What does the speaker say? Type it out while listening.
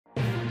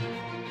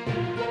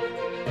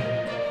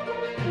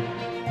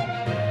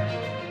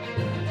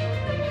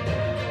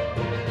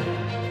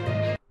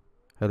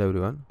Hello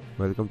everyone,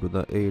 welcome to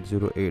the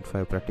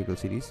 8085 practical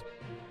series.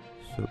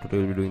 So today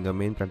we'll be doing the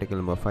main practical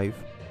number 5.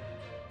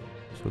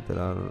 So there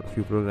are a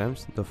few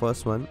programs. The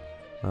first one,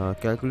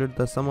 calculate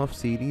the sum of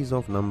series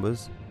of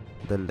numbers,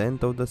 the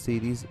length of the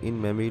series in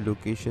memory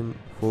location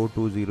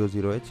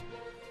 4200H,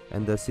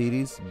 and the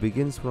series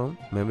begins from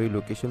memory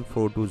location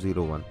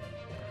 4201.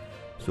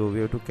 So we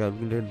have to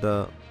calculate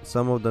the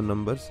sum of the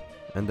numbers,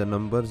 and the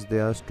numbers they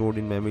are stored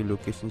in memory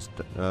locations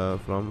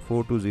from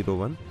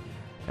 4201,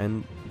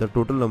 and the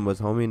total numbers,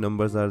 how many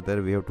numbers are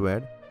there, we have to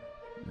add.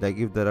 Like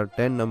if there are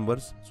 10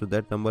 numbers, so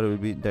that number will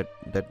be that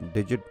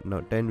digit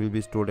 10 will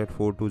be stored at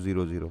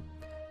 4200,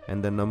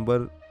 and the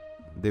number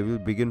they will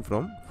begin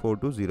from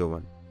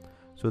 4201.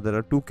 So there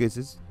are two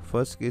cases.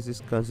 First case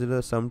is consider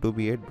the sum to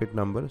be 8-bit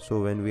number.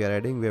 So when we are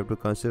adding, we have to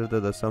consider that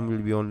the sum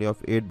will be only of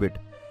 8-bit,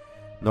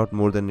 not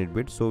more than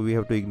 8-bit. So we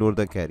have to ignore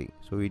the carry.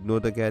 So we ignore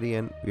the carry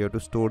and we have to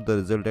store the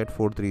result at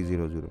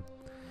 4300.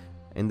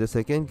 In the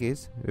second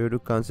case, we have to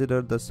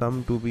consider the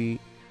sum to be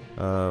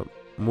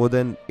more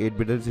than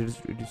 8-bit. It is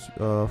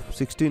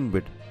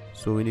 16-bit.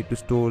 So we need to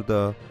store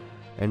the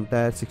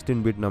entire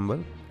 16-bit number.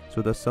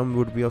 So the sum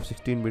would be of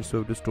 16 bits. So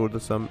we have to store the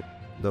sum,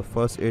 the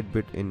first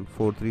 8-bit in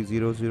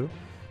 4300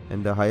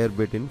 and the higher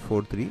bit in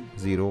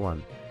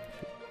 4301.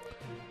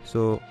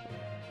 So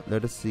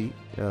let us see.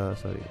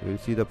 We'll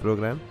see the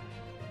program.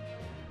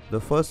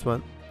 The first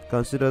one,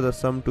 consider the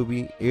sum to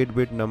be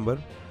 8-bit number.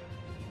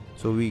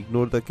 So we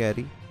ignore the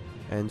carry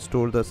and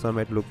store the sum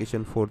at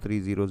location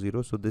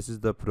 4300. So this is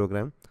the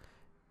program.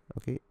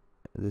 Okay,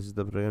 this is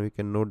the program. You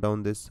can note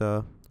down this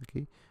the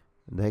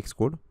hex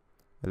code.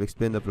 I'll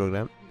explain the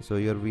program. So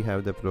here we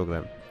have the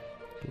program.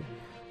 Okay,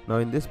 now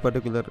in this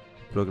particular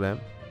program,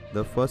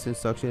 the first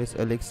instruction is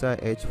LXI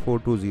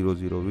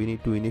H4200. We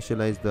need to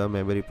initialize the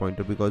memory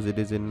pointer because it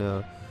is in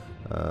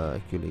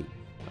actually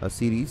a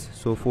series.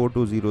 So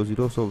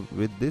 4200. So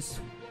with this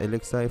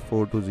LXI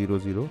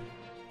 4200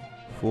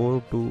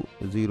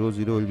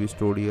 will be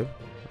stored here.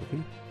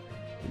 Okay,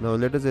 now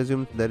let us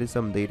assume there is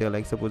some data,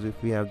 like suppose if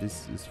we have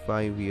this is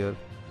 5 here,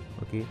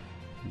 okay,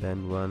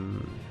 then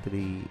 1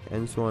 3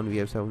 and so on. We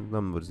have some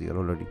numbers here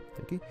already.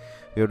 Okay,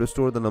 we have to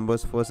store the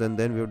numbers first and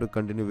then we have to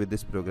continue with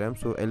this program.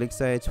 So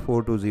LXI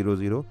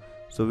H4200.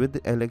 So with the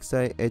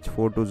LXI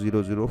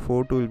H4200,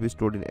 42 will be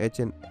stored in H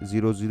and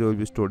 00 will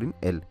be stored in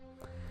L.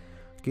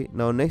 Okay,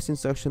 now next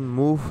instruction,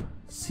 move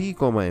C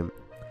comma M.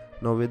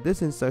 Now with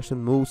this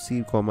instruction, move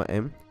C comma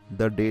M,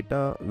 the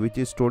data which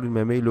is stored in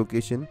memory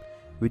location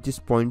which is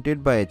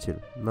pointed by HL.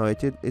 Now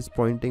HL is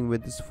pointing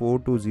with this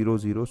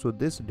 4200. So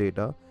this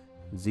data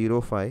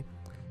 05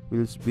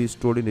 will be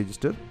stored in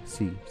register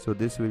C. So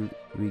this will,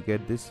 we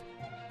get this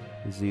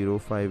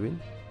 05 in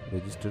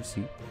register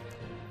C.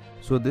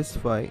 So this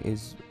 5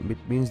 is, it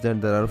means that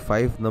there are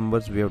 5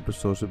 numbers we have to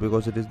store. So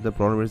because it is the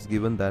problem is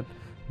given that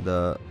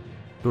the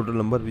total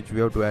number which we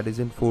have to add is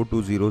in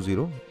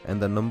 4200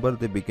 and the number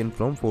they begin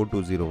from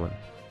 4201.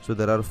 So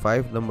there are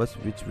 5 numbers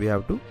which we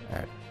have to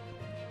add.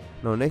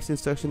 Now next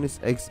instruction is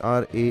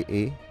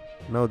XRAA.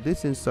 Now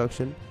this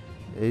instruction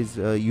is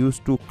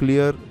used to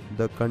clear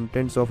the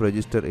contents of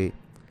register A.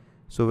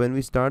 So when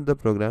we start the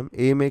program,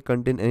 A may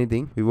contain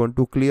anything. We want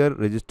to clear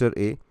register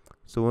A.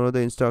 So one of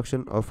the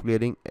instruction of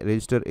clearing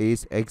register A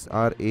is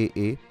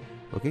XRAA.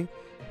 Okay,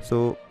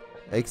 so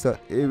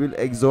XRA will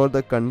XOR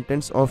the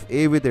contents of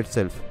A with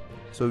itself.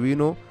 So we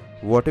know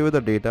whatever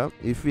the data,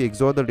 if we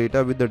XOR the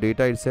data with the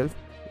data itself,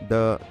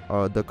 the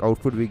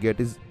output we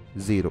get is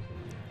 0.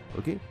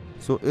 Okay,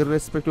 so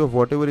irrespective of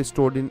whatever is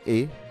stored in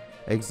A,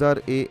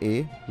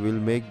 XRAA will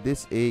make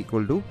this A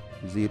equal to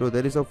 0.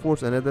 There is of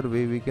course another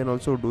way. We can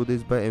also do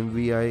this by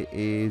MVI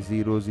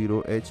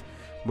A00H,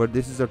 but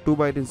this is a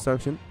 2-byte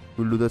instruction.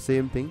 We'll do the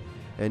same thing,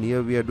 and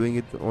here we are doing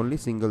it only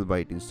single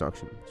byte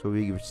instruction. So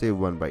we save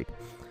 1 byte.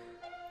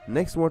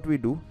 Next what we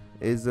do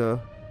is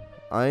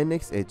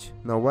INX-H.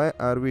 Now why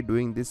are we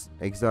doing this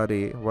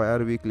XRA? Why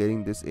are we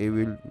clearing this A?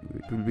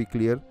 It will be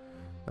clear.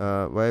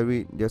 Why are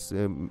we just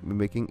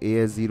making A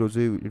as 0? So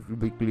it will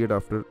be cleared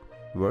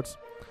afterwards.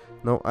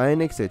 Now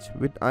INX-H.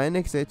 With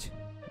INX-H,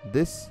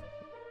 this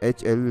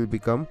HL will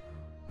become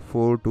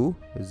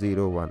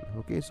 4201.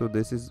 Okay, so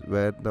this is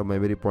where the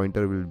memory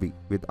pointer will be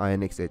with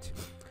INX-H.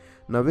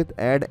 Now with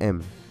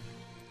add-M,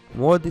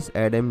 what this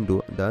add-M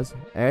does,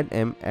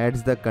 add-M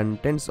adds the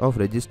contents of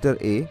register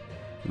A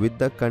with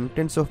the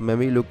contents of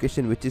memory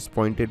location which is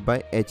pointed by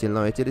HL.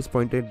 Now HL is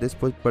pointed at this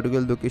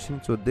particular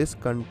location, so this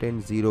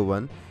content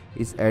 01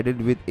 is added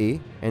with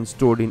A and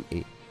stored in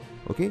A.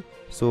 Okay,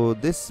 so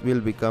this will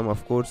become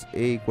of course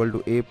A equal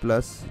to A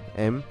plus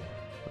M.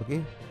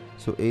 Okay,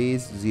 so A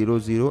is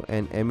 00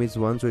 and M is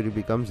 1, so it will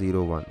become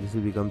 01. This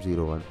will become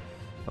 01.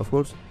 Of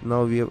course,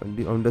 now we have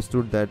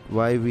understood that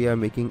why we are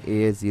making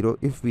A as 0.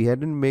 If we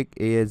hadn't make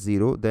A as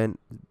 0, then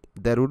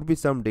there would be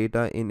some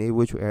data in A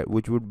which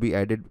would be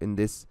added in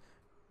this.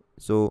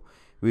 So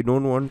we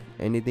don't want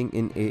anything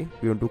in A.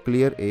 We want to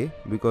clear A,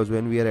 because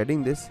when we are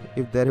adding this,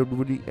 if there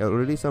would be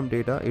already some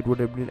data, it would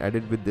have been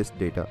added with this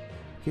data.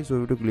 Okay, so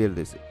we have to clear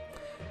this.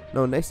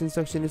 Now next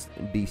instruction is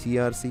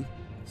DCRC.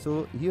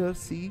 So here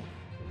C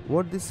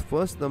what this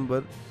first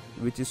number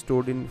which is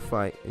stored in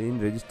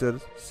register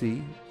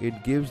C,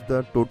 it gives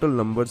the total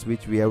numbers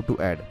which we have to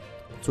add.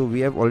 So we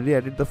have already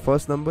added the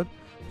first number,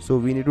 so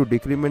we need to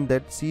decrement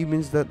that. C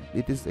means that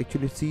it is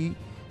actually C,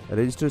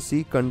 register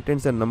C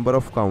contains a number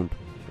of count.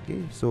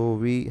 Okay, so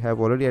we have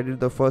already added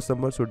the first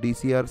number, so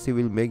DCRC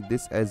will make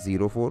this as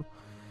 04.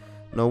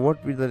 Now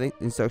what will the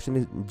next instruction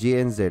is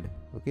JNZ.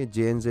 Okay,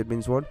 JNZ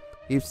means what?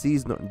 If C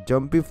is not,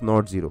 jump if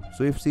not 0.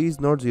 So if C is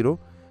not 0,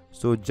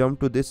 so jump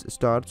to this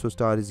star, so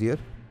star is here.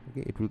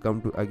 Okay, it will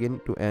come to again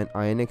to an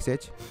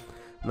INXH.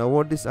 Now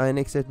what this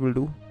INXH will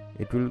do,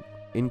 it will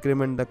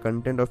increment the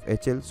content of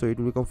HL, so it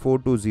will become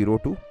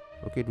 4202.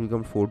 Okay, it will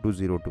become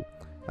 4202.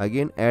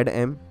 Again add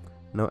M.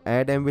 Now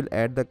add M will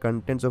add the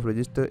contents of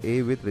register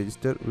A with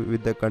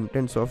the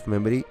contents of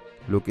memory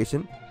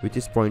location which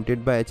is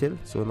pointed by HL.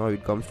 So now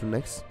it comes to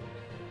next.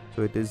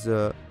 So it is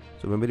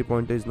so memory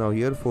pointer is now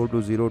here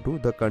 4202.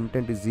 The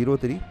content is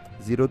 03.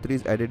 03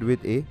 is added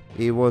with A.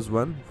 A was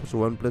 1, so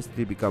 1 plus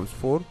 3 becomes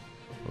 4.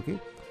 Okay,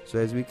 so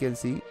as we can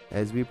see,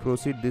 as we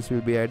proceed, this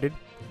will be added.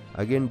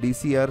 Again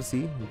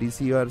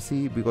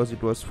DCRC, because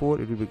it was 4,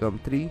 it will become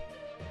 3,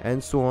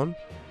 and so on.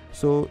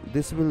 So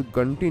this will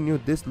continue,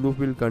 this loop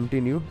will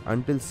continue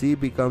until C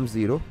becomes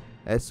 0.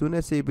 As soon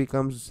as C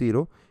becomes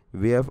 0,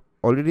 we have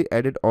already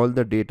added all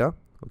the data,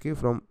 okay,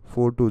 from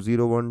 4 to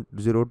 01,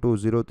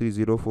 02,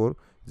 03, 04,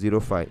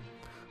 05.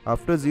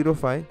 After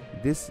 05,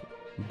 this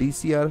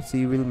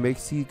DCRC will make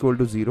C equal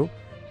to 0,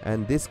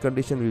 and this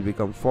condition will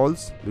become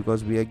false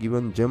because we are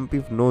given jump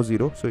if no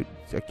 0. So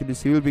it's actually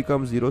C will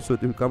become 0, so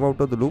it will come out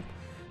of the loop,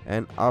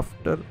 and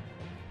after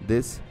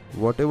this,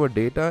 whatever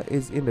data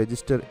is in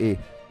register A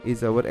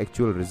is our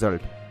actual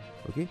result.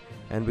 Okay,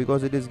 and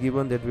because it is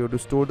given that we have to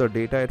store the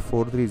data at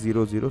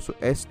 4300, so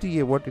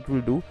STA, what it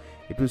will do,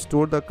 it will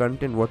store the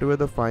content, whatever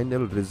the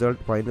final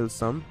result, final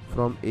sum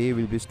from A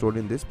will be stored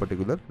in this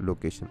particular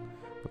location.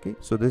 Okay,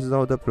 so this is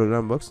how the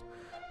program works.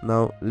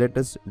 Now let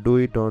us do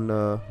it on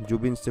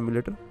Jubin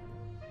simulator.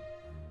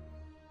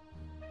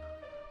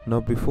 Now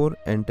before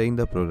entering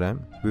the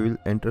program, we will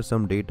enter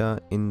some data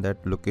in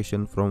that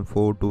location from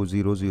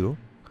 4200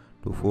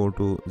 to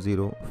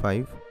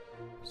 4205.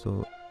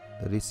 So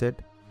reset,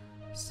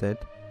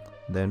 set,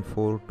 then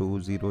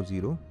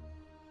 4200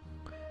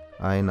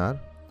 INR.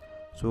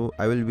 So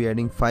I will be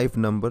adding 5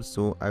 numbers,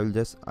 so I will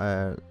just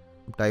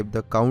type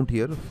the count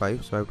here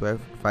 5, so I have to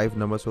have 5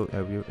 numbers, so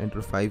I will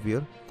enter 5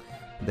 here.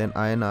 Then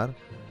INR,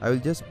 I will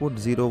just put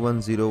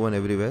 0101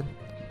 everywhere.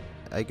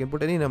 I can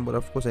put any number,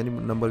 of course any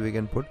number we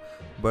can put,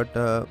 but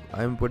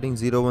I am putting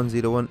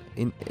 0101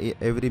 in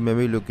every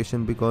memory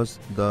location because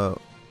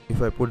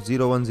if I put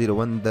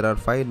 0101, there are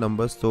 5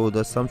 numbers, so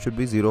the sum should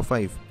be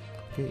 05.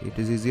 Okay, it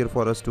is easier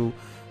for us to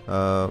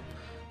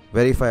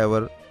verify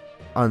our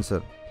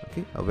answer,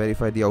 okay,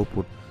 verify the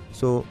output.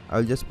 So I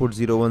will just put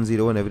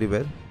 0101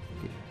 everywhere.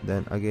 Okay,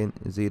 then again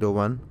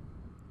 01,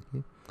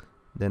 okay,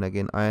 then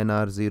again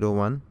INR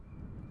 01,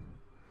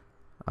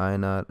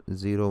 INR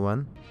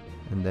 01,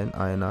 and then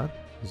INR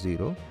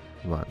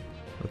 01.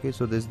 Okay,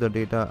 so this is the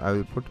data I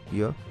will put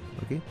here.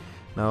 Okay,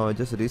 now I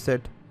just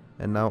reset,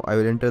 and now I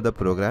will enter the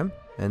program,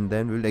 and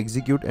then we will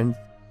execute and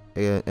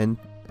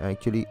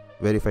actually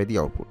verify the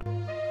output.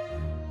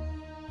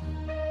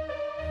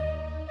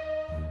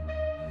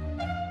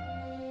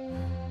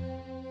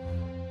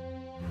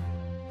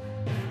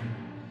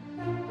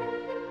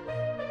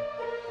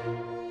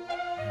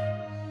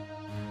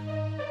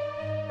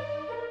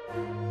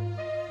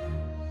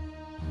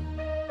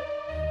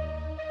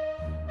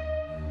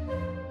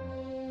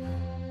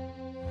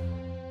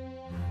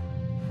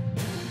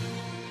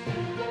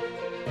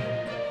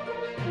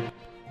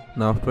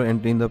 Now after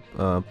entering the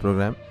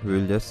program, we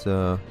will just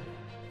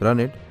run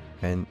it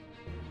and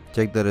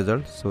check the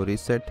results. So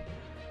reset,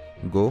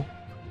 go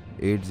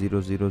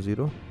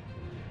 8000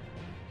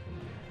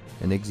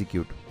 and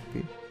execute.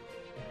 Okay,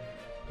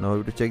 now we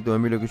have to check the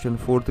memory location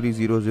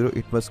 4300,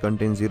 it must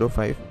contain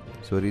 05.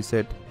 So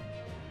reset,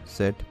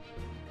 set,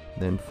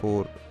 then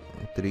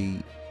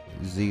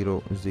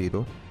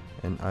 4300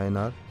 and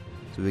INR,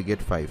 so we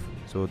get 5.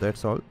 So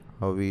that's all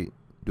how we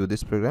do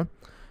this program.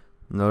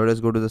 Now let us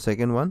go to the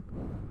second one.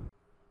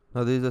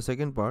 Now this is the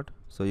second part.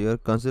 So here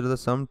consider the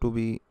sum to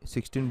be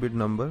 16-bit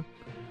number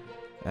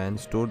and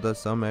store the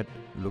sum at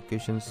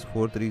locations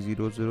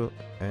 4300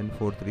 and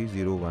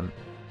 4301.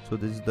 So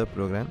this is the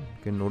program.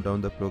 You can note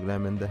down the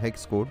program and the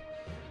hex code.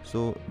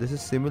 So this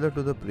is similar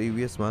to the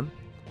previous one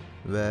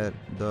where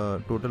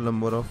the total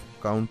number of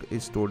count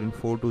is stored in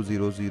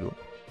 4200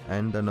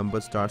 and the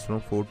number starts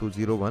from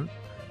 4201,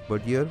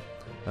 but here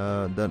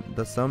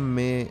the sum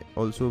may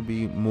also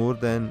be more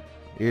than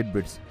 8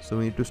 bits, so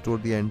we need to store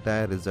the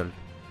entire result.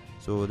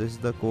 So this is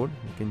the code,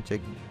 you can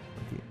check,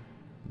 okay,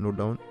 note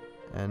down,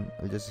 and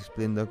I'll just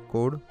explain the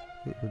code.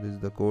 Okay, so this is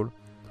the code.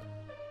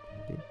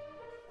 Okay,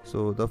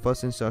 so the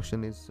first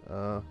instruction is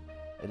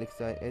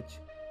LXI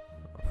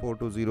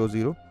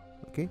H4200.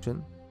 Okay,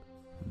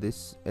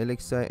 this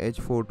LXI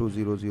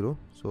H4200,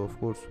 so of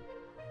course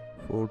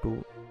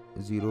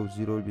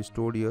 4200 will be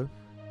stored here,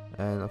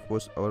 and of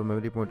course our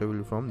memory pointer will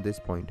be from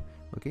this point.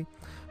 Okay,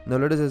 now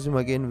let us assume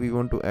again we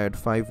want to add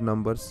 5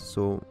 numbers,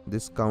 so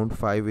this count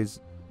 5 is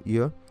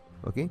here.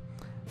 Okay,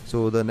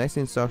 so the next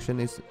instruction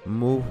is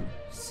move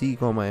c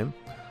comma m.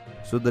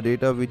 So the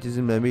data which is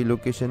in memory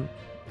location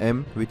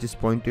m, which is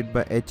pointed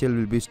by HL,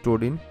 will be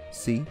stored in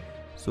C.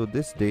 So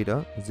this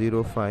data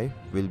 0 5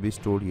 will be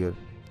stored here.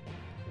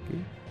 Okay,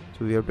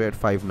 so we have to add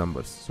 5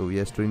 numbers, so we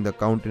are storing the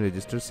count in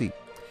register C.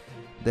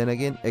 Then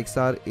again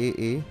XR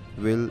AA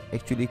will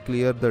actually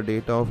clear the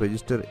data of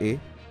register A,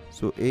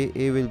 so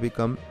AA will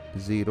become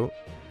 0,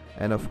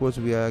 and of course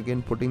we are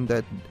again putting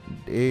that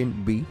A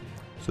in B,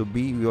 so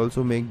B, we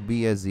also make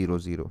B as 0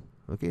 0.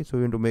 Okay, so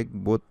we have to make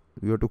both,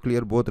 we have to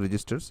clear both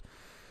registers,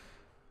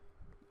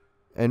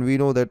 and we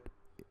know that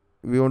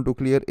we want to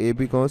clear A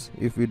because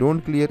if we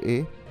don't clear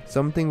A,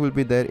 something will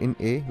be there in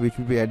A which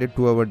will be added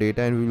to our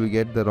data and we will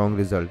get the wrong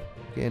result.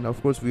 Okay, and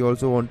of course we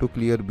also want to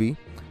clear B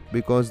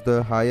because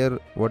the higher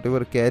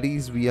whatever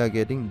carries we are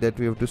getting, that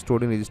we have to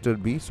store in register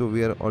B, so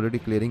we are already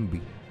clearing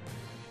B.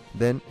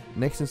 Then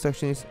next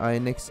instruction is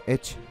INX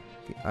H.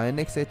 Okay,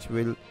 INX H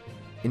will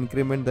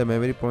increment the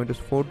memory pointers.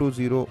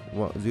 4200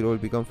 will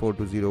become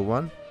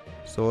 4201,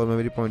 so our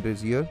memory pointer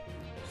is here.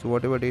 So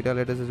whatever data,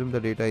 let us assume the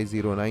data is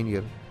 09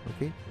 here.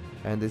 Okay,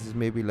 and this is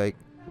maybe like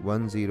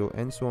 10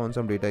 and so on,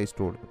 some data is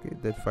stored. Okay,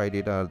 that 5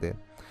 data are there.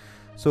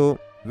 So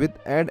with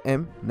add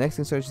m, next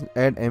instruction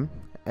add m.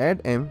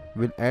 Add m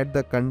will add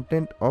the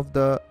content of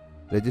the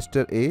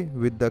register A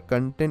with the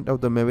content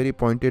of the memory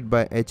pointed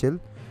by HL.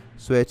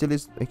 So HL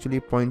is actually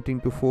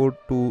pointing to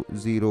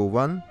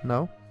 4201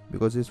 now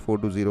because it's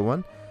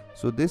 4201.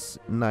 So this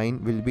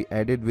 9 will be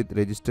added with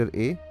register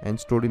A and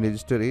stored in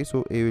register A,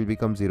 so A will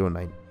become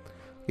 09.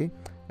 Okay,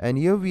 and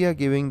here we are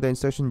giving the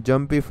instruction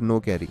jump if no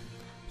carry.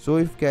 So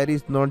if carry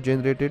is not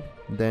generated,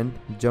 then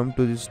jump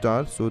to this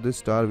star, so this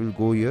star will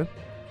go here.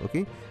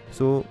 Okay,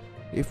 so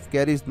if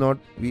carry is not,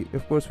 we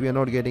of course we are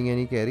not getting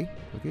any carry.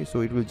 Okay,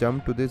 so it will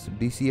jump to this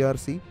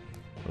DCRC.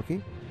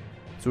 Okay,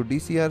 so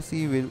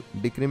DCRC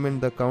will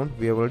decrement the count.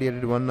 We have already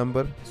added one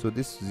number, so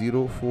this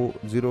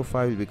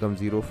 0405 will become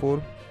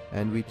 04,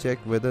 and we check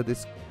whether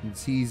this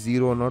C is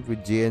 0 or not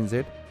with J and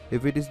Z.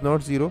 If it is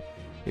not 0,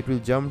 it will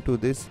jump to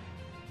this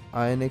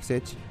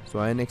INXH. So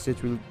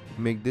INXH will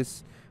make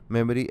this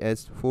memory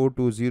as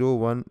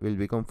 4201 will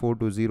become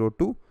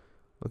 4202.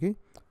 Okay,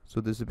 so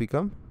this will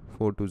become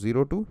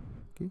 4202.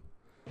 Okay,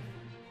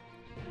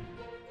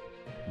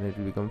 and it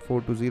will become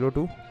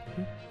 4202.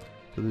 Okay,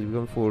 so this will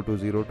become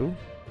 4202.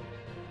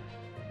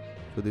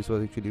 So this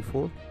was actually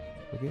 4.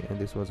 Okay, and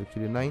this was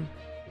actually 9.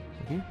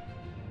 Okay,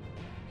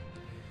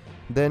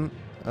 then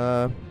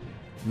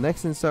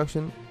next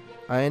instruction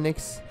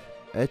INX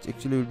H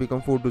actually will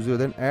become 420.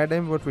 Then add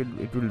m, what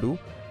it will do,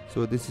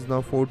 so this is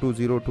now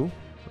 4202.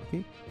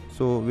 Okay,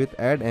 so with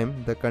add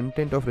m, the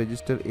content of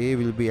register A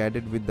will be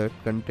added with the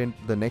content,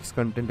 the next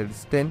content, that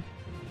is 10.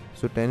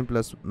 So 10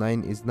 plus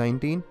 9 is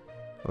 19.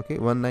 Okay,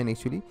 19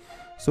 actually.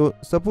 So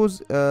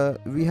suppose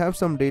we have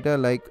some data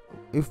like,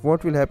 if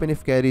what will happen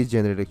if carry is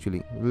generated,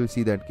 actually we will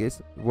see that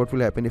case. What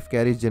will happen if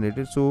carry is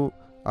generated? So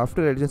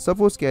after addition,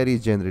 suppose carry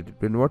is generated,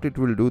 then what it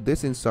will do,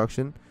 this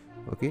instruction.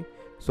 Okay,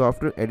 so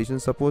after addition,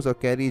 suppose a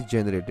carry is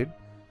generated,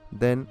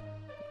 then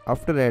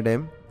after add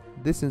m,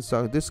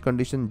 this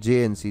condition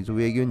J and C, so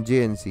we are given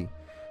J and C.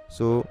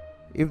 So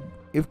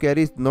if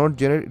carry is not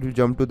generated, it will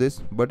jump to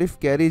this, but if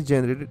carry is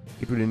generated,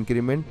 it will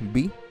increment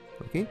B.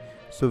 Okay,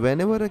 so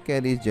whenever a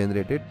carry is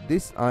generated,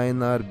 this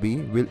INR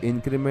B will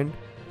increment.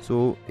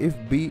 So if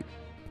B,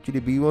 actually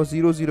B was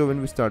 00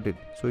 when we started,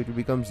 so it will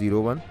become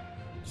 01.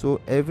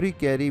 So every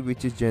carry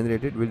which is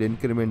generated will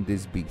increment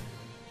this B.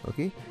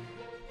 Okay,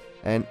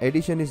 and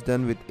addition is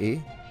done with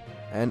A,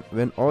 and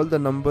when all the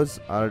numbers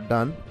are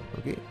done,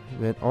 okay,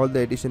 when all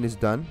the addition is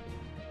done,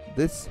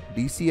 this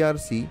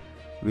DCRC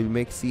will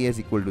make C as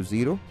equal to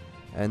 0,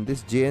 and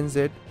this J and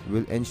Z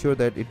will ensure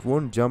that it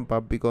won't jump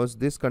up because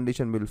this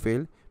condition will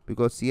fail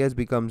because C has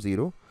become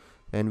 0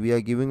 and we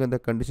are giving the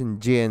condition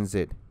J and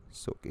Z.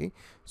 So okay,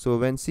 so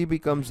when C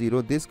becomes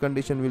 0, this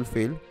condition will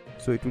fail,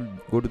 so it will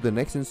go to the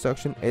next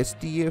instruction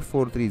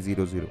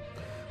STA4300.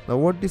 Now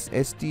what this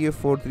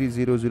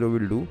STA4300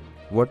 will do,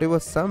 whatever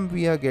sum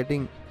we are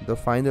getting, the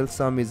final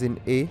sum is in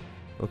A.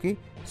 Okay,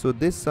 so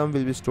this sum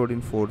will be stored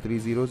in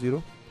 4300.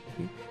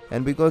 Okay,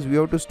 and because we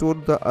have to store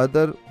the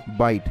other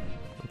byte,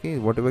 okay,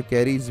 whatever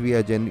carries we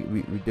are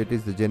that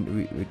is the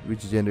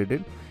which is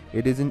generated,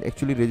 it is in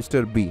actually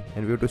register B,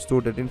 and we have to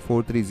store that in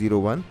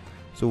 4301.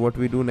 So what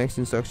we do, next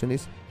instruction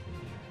is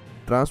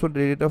transfer the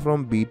data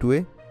from B to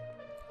A.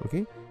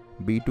 Okay,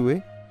 B to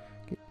A.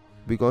 Okay,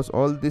 because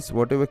all this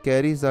whatever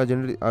carries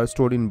are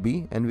stored in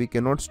B, and we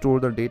cannot store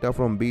the data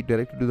from B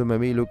directly to the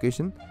memory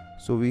location,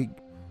 so we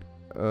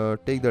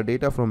take the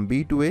data from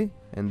B to A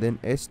and then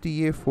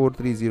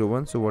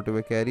STA4301. So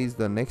whatever carries,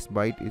 the next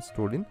byte is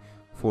stored in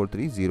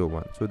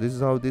 4301. So this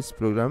is how this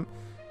program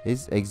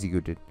is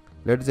executed.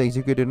 Let's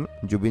execute it in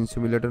Jubin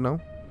simulator now.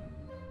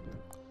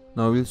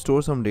 Now we'll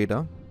store some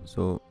data,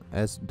 so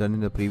as done in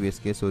the previous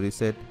case. So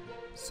reset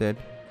set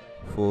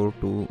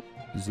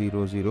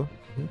 4200. Okay.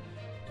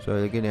 So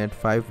I'll again add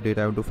 5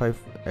 data into 5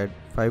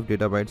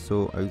 data bytes,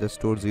 so I'll just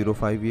store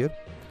 05 here.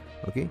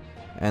 Okay,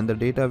 and the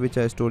data which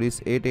I store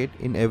is 88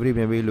 in every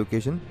memory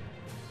location.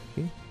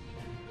 Okay,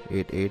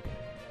 88,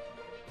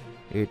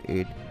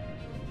 88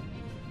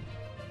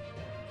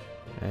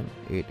 and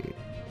 88.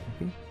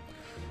 Okay,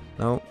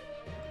 now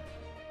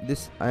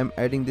this I am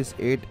adding this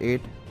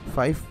 88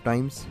 5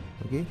 times.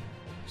 Okay,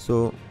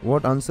 so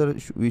what answer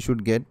we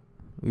should get,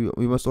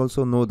 we must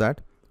also know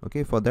that.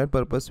 Okay, for that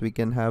purpose we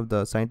can have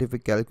the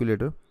scientific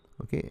calculator.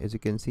 Okay, as you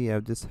can see, I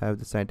just have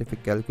the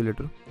scientific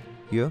calculator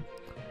here.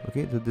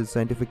 Okay, so this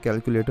scientific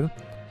calculator.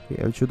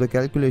 Okay, I'll show the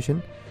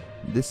calculation.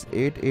 This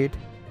 88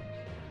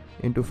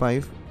 into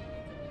 5,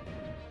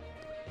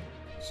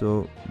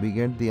 so we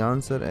get the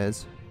answer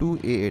as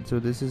 288. So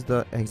this is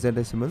the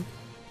hexadecimal,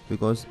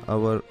 because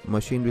our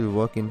machine will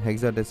work in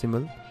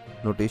hexadecimal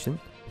notation.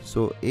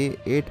 So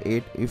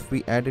A88, if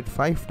we add it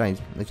 5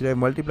 times, actually I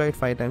multiplied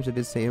 5 times, it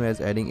is same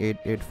as adding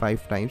 88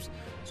 5 times.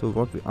 So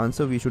what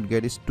answer we should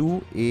get is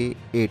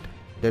 2A8.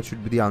 That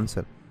should be the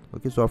answer.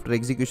 Okay, so after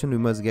execution we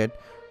must get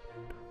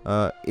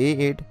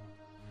A8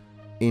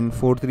 in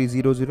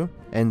 4300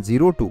 and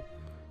 02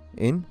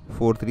 in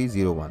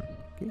 4301.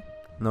 Okay,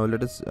 now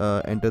let us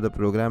enter the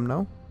program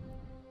now.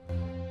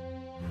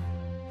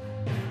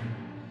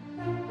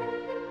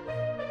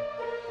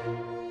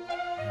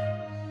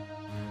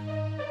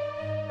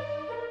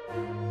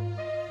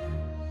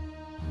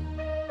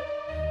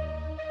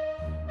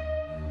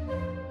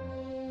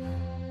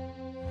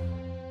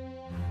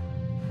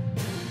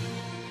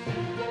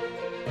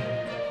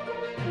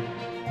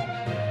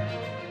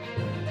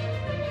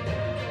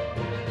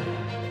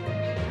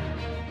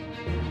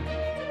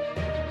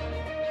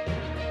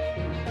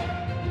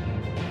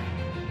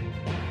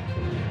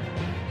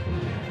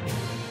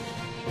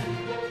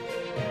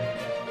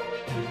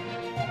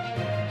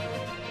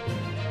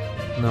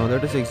 Now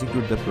let us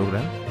execute the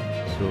program.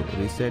 So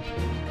reset,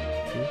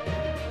 okay,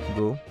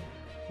 go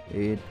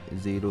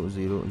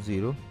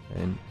 8000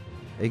 and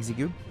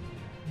execute.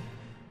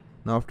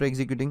 Now after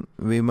executing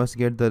we must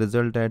get the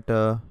result at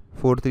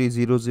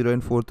 4300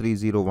 and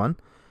 4301.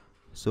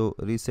 So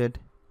reset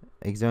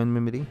examine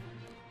memory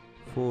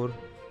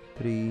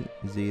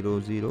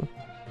 4300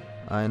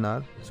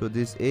 INR. So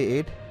this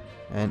A8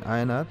 and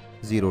INR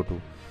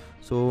 02.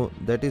 So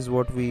that is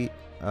what we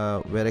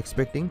were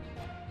expecting.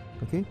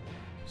 Okay,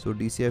 so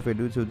DCF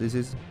edu, so this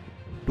is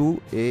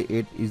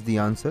 2A8 is the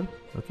answer.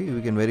 Okay,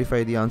 we can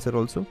verify the answer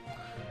also.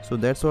 So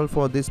that's all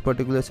for this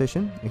particular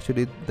session.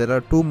 Actually there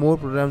are 2 more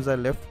programs are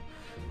left,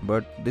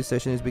 but this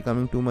session is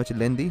becoming too much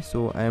lengthy,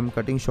 so I am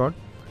cutting short.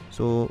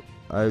 So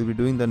I will be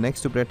doing the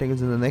next 2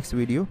 practicals in the next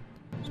video,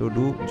 so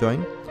do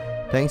join.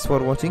 Thanks for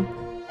watching.